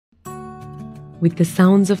with the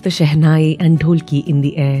sounds of the shehnai and dholki in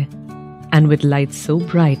the air, and with lights so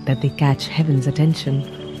bright that they catch heaven's attention,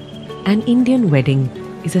 an Indian wedding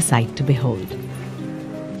is a sight to behold.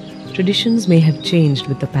 Traditions may have changed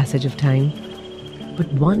with the passage of time,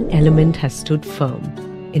 but one element has stood firm.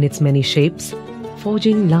 In its many shapes,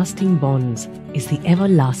 forging lasting bonds is the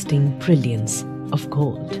everlasting brilliance of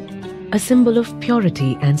gold. A symbol of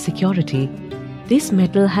purity and security, this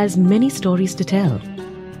metal has many stories to tell,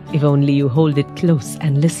 if only you hold it close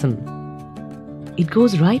and listen. It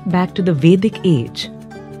goes right back to the Vedic age,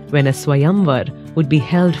 when a Swayamvar would be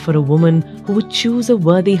held for a woman who would choose a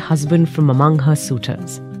worthy husband from among her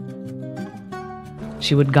suitors.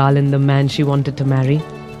 She would garland the man she wanted to marry,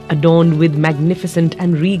 adorned with magnificent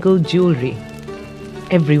and regal jewelry.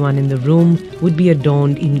 Everyone in the room would be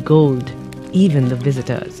adorned in gold, even the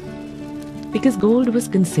visitors, because gold was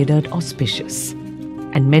considered auspicious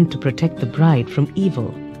and meant to protect the bride from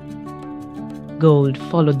evil. Gold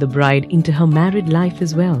followed the bride into her married life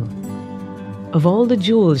as well. Of all the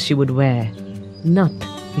jewels she would wear, Nath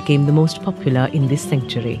became the most popular in this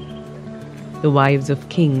century. The wives of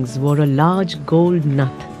kings wore a large gold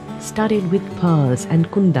nath studded with pearls and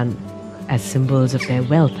kundan as symbols of their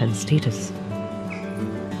wealth and status.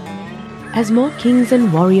 As more kings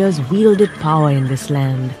and warriors wielded power in this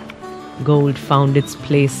land, gold found its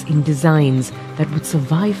place in designs that would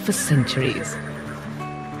survive for centuries.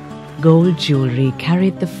 Gold jewelry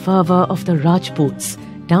carried the fervor of the Rajputs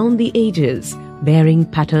down the ages, bearing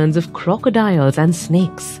patterns of crocodiles and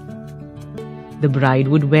snakes. The bride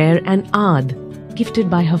would wear an aad gifted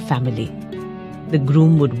by her family. The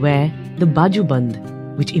groom would wear the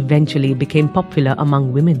bajuband, which eventually became popular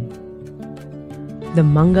among women. The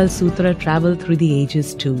Mangal Sutra traveled through the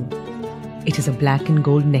ages too. It is a black and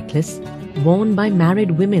gold necklace worn by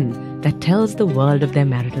married women that tells the world of their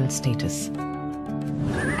marital status.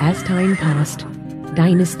 As time passed,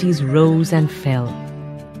 dynasties rose and fell,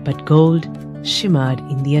 but gold shimmered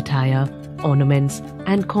in the attire, ornaments,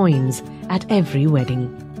 and coins at every wedding.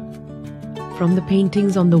 From the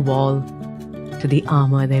paintings on the wall to the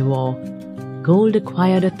armor they wore, gold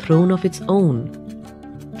acquired a throne of its own.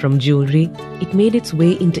 From jewelry, it made its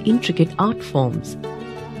way into intricate art forms,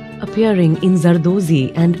 appearing in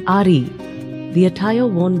Zardozi and Ari, the attire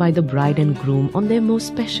worn by the bride and groom on their most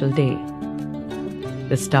special day.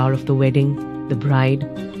 The star of the wedding, the bride,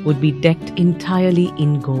 would be decked entirely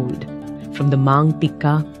in gold, from the mang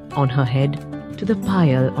tikka on her head to the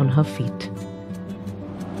payal on her feet.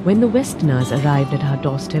 When the Westerners arrived at our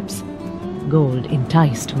doorsteps, gold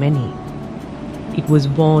enticed many. It was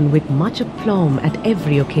worn with much aplomb at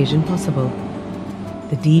every occasion possible.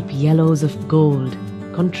 The deep yellows of gold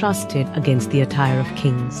contrasted against the attire of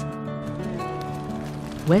kings.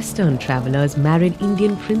 Western travelers married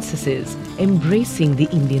Indian princesses, embracing the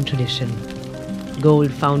Indian tradition.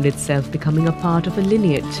 Gold found itself becoming a part of a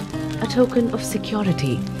lineage, a token of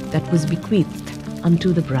security that was bequeathed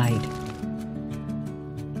unto the bride.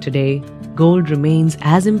 Today, gold remains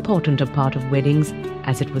as important a part of weddings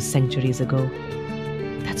as it was centuries ago.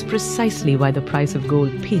 That's precisely why the price of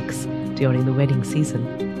gold peaks during the wedding season.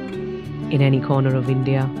 In any corner of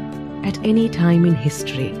India, at any time in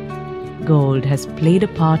history, gold has played a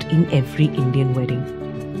part in every Indian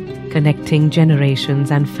wedding, connecting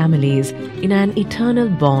generations and families in an eternal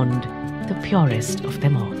bond, the purest of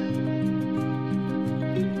them all.